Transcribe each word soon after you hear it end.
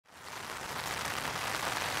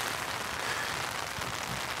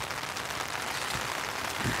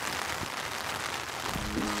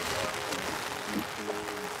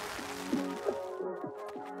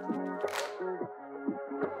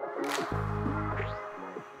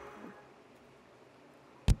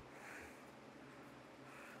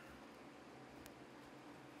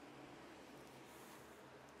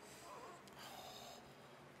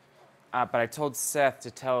But I told Seth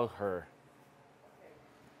to tell her.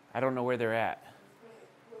 I don't know where they're at.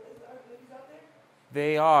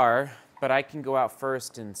 They are, but I can go out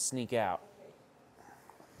first and sneak out.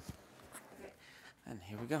 And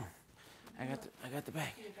here we go. I got the bag.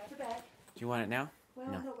 You got the bag. Do you want it now? Well,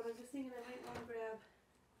 no, but I was just thinking I might want to grab.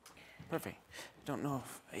 Perfect. Don't know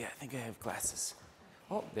if, yeah, I think I have glasses.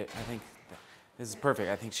 Oh, I think this is perfect.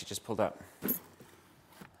 I think she just pulled up.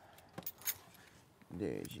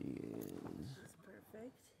 There she is.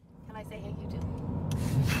 Perfect. Can I say hey, you too?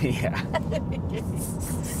 Yeah.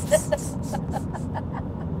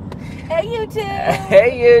 Hey, you too.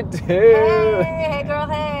 Hey, you too. Hey, girl,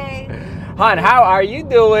 hey. Hon, how are you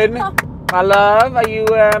doing? My love, are you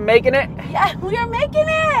making it? Yeah, we are making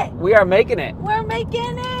it. We are making it. We're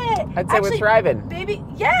making it. I'd say we're thriving. Baby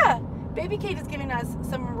Kate is giving us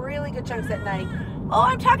some really good chunks at night. Oh,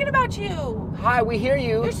 I'm talking about you. Hi, we hear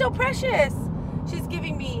you. You're so precious. She's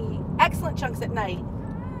giving me excellent chunks at night.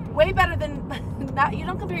 Way better than, you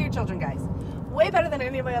don't compare your children, guys. Way better than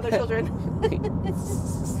any of my other children.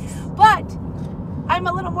 But I'm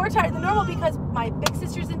a little more tired than normal because my big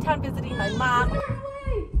sister's in town visiting my mom.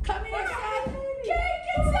 Come here, Seth. Kate,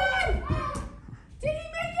 get Seth. Did he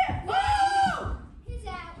make it? Oh! He's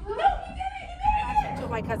out. No, he didn't. Two of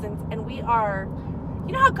my cousins, and we are,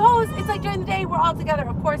 you know how it goes. It's like during the day, we're all together,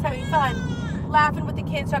 of course, having fun, laughing with the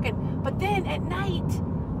kids, talking. But then at night,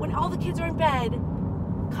 when all the kids are in bed,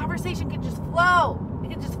 conversation can just flow. It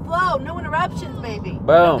can just flow. No interruptions, baby. Boom.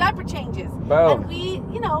 No diaper changes. Boom. And we,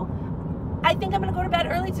 I think I'm going to go to bed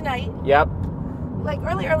early tonight. Yep. Like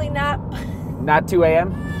early nap. Not 2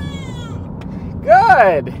 a.m.?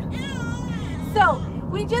 Good. So,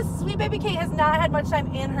 sweet baby Kate has not had much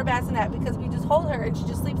time in her bassinet because we just hold her and she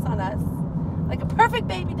just sleeps on us. Like a perfect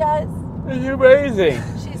baby does. It's amazing.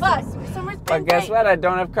 Summer's been But guess great. what? I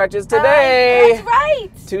don't have crutches today. That's right.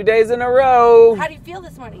 2 days in a row. How do you feel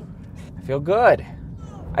this morning? I feel good.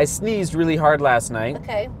 I sneezed really hard last night.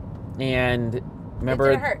 Okay. And remember,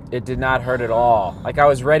 It didn't hurt. it did not hurt at all. Like I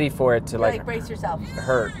was ready for it to Like brace yourself.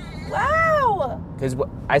 hurt. Wow. Because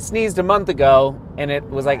I sneezed a month ago and it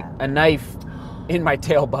was like a knife in my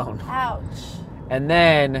tailbone. Ouch. And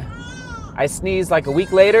then I sneezed like a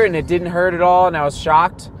week later and it didn't hurt at all and I was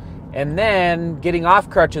shocked. And then getting off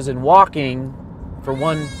crutches and walking for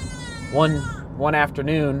one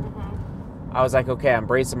afternoon, I was like, okay, I'm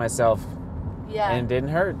bracing myself. Yeah. And it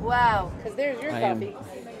didn't hurt. Wow. Because there's your coffee.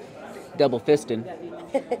 Double fisting,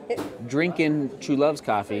 drinking True Love's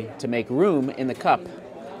coffee to make room in the cup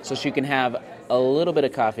so she can have a little bit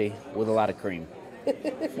of coffee with a lot of cream.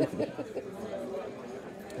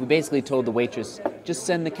 We basically told the waitress, just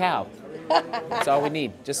send the cow. That's all we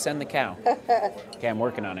need. Just send the cow. Okay, I'm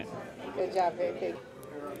working on it. Good job, baby.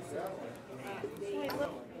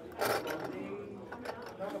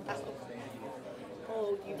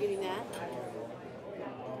 Oh, you getting that?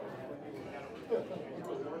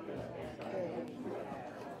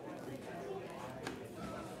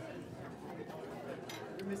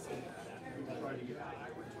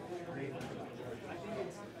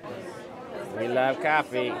 We love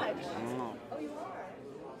coffee.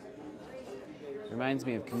 Reminds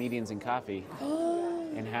me of Comedians in Coffee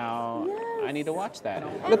and how I need to watch that.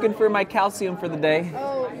 Looking for my calcium for the day.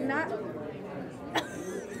 Oh, not.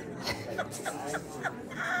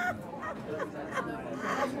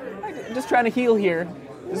 I'm just trying to heal here.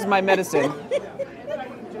 This is my medicine.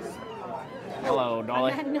 Hello,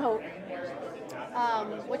 Dolly. On that note,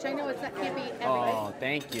 which I know can't be every Oh,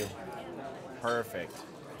 thank you. Perfect.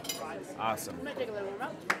 Awesome. I'm gonna take a little warm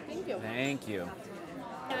up. Thank you. Thank you.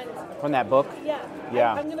 And From that book? yeah.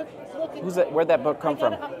 Yeah. I'm gonna look into Who's that? Where'd that book come I got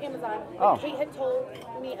from? it on Amazon. Oh. Kate had told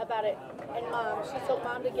me about it, and she told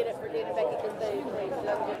Mom to get it for Dana and Becky because they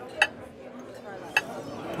love it.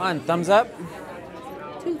 Come on, thumbs up?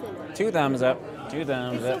 2 things. 2 thumbs up. 2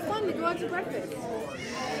 thumbs It's so up. fun to go out to breakfast.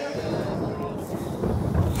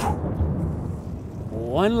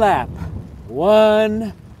 One lap.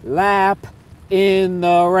 1 lap in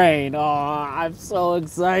the rain. Oh, I'm so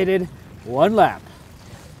excited. 1 lap.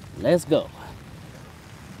 Let's go.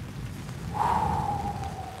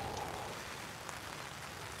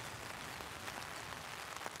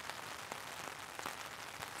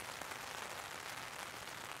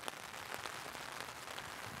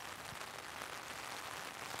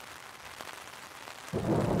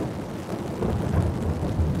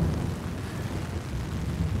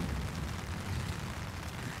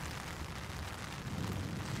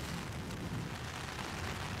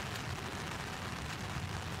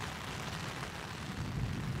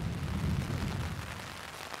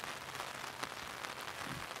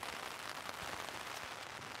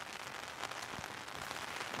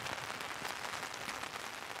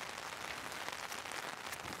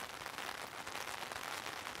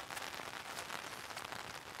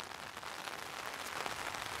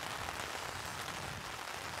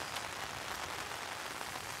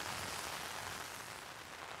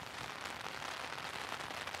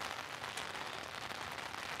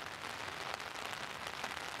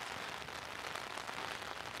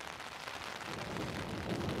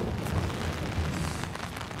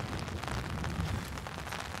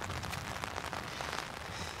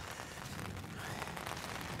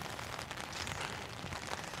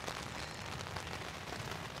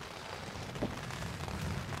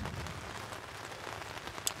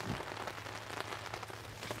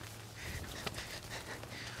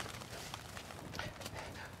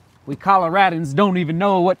 We Coloradans don't even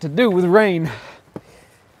know what to do with rain.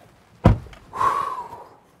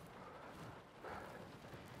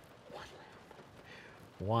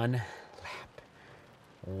 One lap.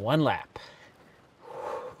 One lap.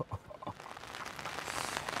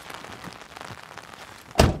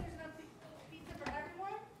 Pizza for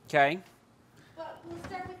everyone, Okay. but we'll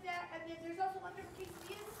start with that, and then there's also leftover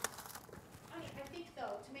quesadillas. Honey, I think so,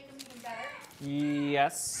 to make them even better.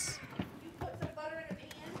 Yes. You put some butter in a pan.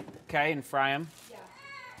 Okay, and fry them. Yeah.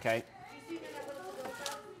 Okay. You see that little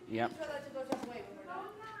to-go? Yep. You throw that to-go away when we're done.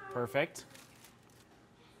 Perfect.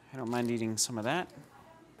 I don't mind eating some of that.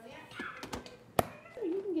 Oh,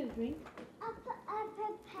 you can get a drink.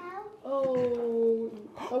 Oh.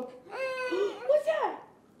 Oh. What's that?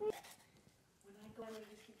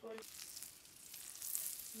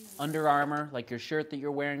 Under Armour, like your shirt that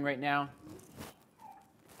you're wearing right now,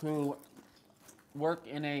 to work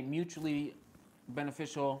in a mutually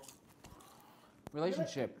beneficial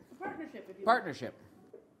relationship. Partnership, if you Partnership.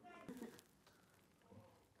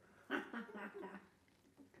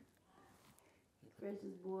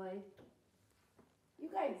 Precious boy. You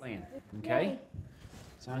guys. Playing. Okay.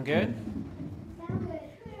 Sound good?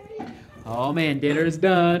 Oh man, dinner's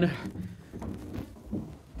done.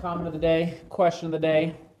 Comment of the day, question of the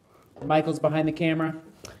day. Michael's behind the camera.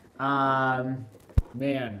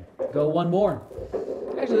 Man, go one more.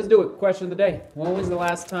 Actually, let's do it. Question of the day. When was the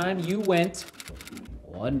last time you went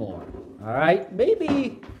one more? All right,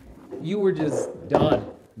 maybe you were just done.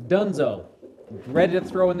 Dunzo. Ready to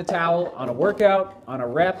throw in the towel on a workout, on a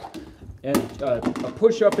rep, and a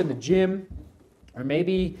push-up in the gym, or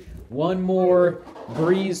maybe one more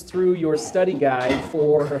breeze through your study guide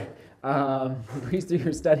for a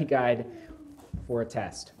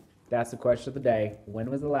test. That's the question of the day. When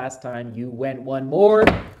was the last time you went one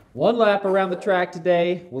lap around the track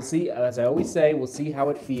today? We'll see, as I always say, we'll see how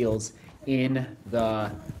it feels in the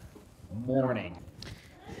morning.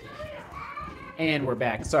 And we're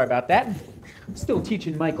back. Sorry about that. I'm still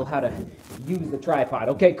teaching Michael how to use the tripod.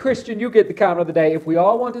 Okay, Christian, you get the comment of the day. If we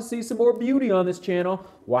all want to see some more beauty on this channel,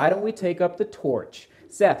 why don't we take up the torch?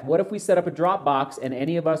 Seth, what if we set up a Dropbox and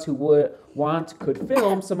any of us who would want could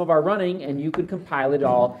film some of our running and you could compile it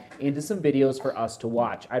all into some videos for us to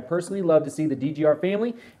watch? I'd personally love to see the DGR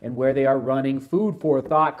family and where they are running. Food for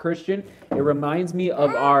thought, Christian. It reminds me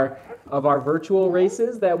of our virtual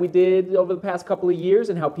races that we did over the past couple of years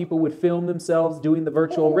and how people would film themselves doing the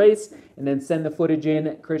virtual race and then send the footage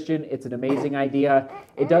in. Christian, it's an amazing idea.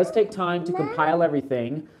 It does take time to compile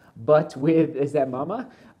everything, but with, is that Mama?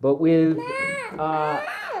 But with,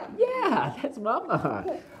 yeah, that's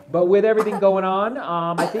Mama. But with everything going on,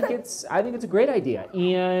 I think it's a great idea,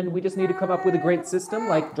 and we just need to come up with a great system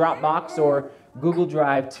like Dropbox or Google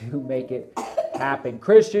Drive to make it happen.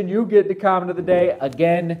 Christian, you get the comment of the day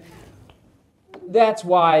again. That's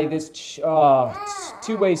why this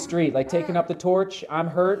two-way street, like taking up the torch. I'm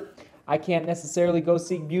hurt. I can't necessarily go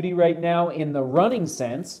seek beauty right now in the running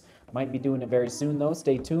sense. Might be doing it very soon, though.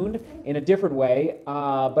 Stay tuned in a different way.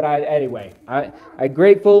 But anyway, I'm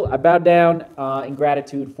grateful. I bow down in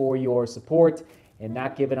gratitude for your support and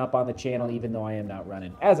not giving up on the channel, even though I am not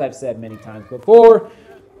running, as I've said many times before.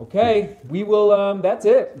 Okay, we will, that's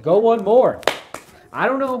it. Go one more. I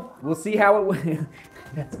don't know. We'll see how it went.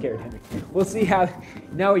 That scared him. We'll see how.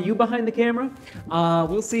 Now, are you behind the camera?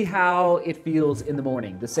 We'll see how it feels in the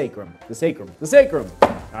morning. The sacrum. The sacrum. The sacrum.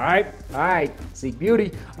 All right. All right. Seek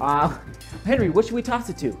beauty. Henry, what should we toss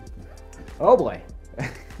it to? Oh boy.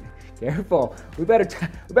 Careful. We better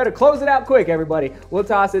close it out quick, everybody. We'll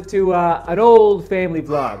toss it to an old family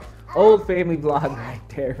vlog. Old family vlog right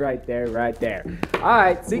there, right there, right there. All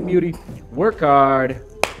right. Seek beauty. Work hard.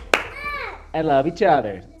 And love each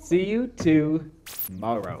other. See you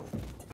tomorrow.